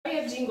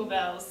Jingle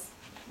Bells.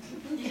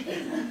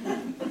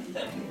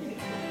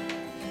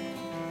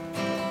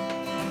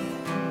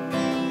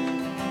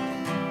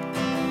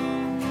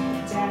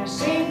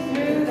 Dashing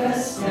through the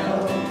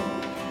snow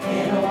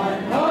in a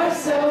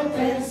one-horse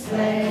open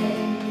sleigh,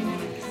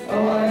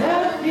 o'er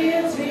the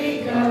fields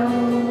we go,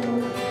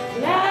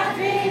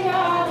 laughing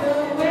all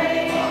the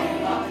way.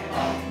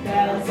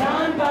 Bells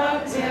on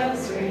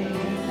bobtails ring,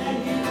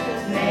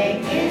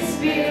 making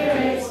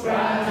spirits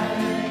bright.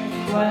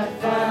 What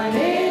fun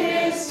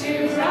it is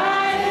to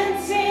ride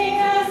and sing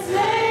a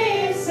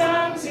sleigh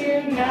song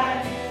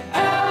tonight.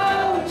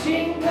 Oh,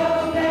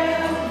 jingle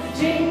bells,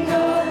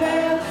 jingle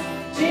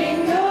bells,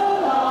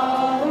 jingle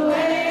all the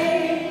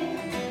way.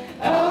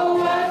 Oh,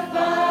 what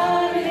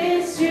fun it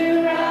is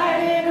to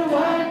ride in a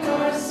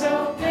one-horse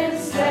open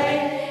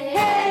sleigh.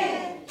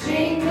 Hey,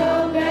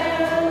 jingle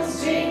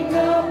bells,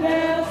 jingle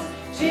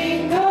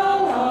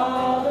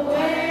all the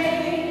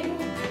way.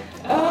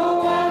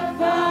 Oh, what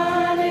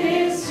fun it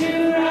is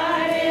to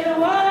ride in a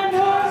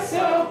one-horse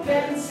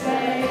open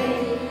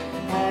sleigh.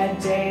 A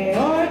day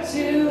or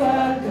two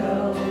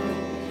ago,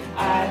 I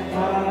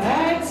thought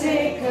I'd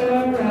take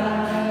a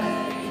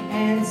ride,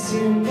 and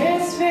soon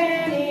Miss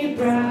Fanny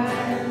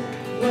Bride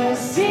was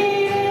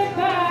seated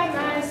by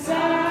my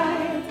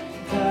side.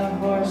 The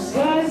horse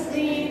was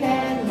lean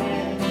and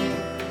limp,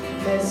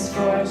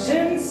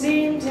 misfortune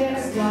seemed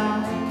his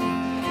lot.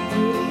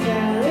 He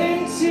fell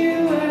into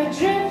a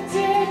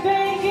drifted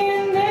bank,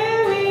 and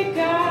there we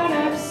got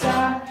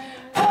upside.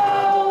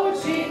 Oh,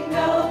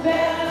 jingle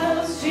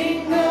bells,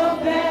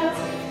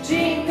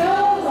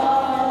 jingle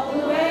all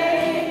the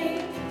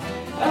way.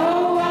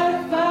 Oh,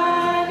 what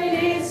fun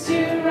it is to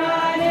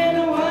ride in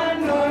a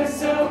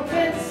one-horse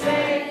open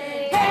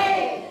sleigh.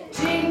 Hey,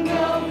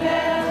 jingle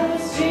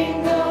bells,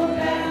 jingle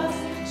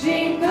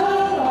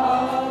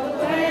all the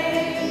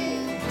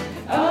way.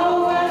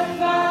 Oh, what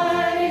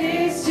fun it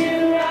is to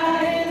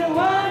ride in a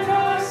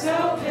one-horse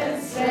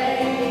open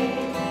sleigh.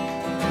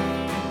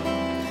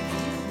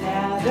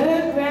 Now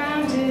the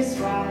ground is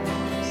wide,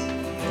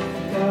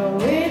 go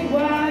it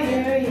while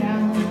you're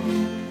young.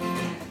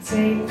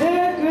 Take the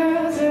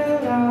girls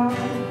along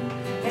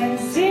and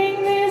sing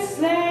this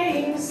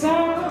sleighing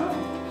song.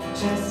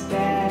 Just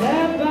bet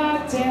a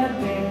bobtail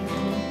bin,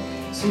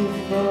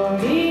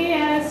 240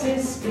 as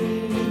his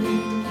speed.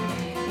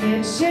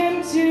 Hitch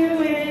him to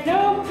an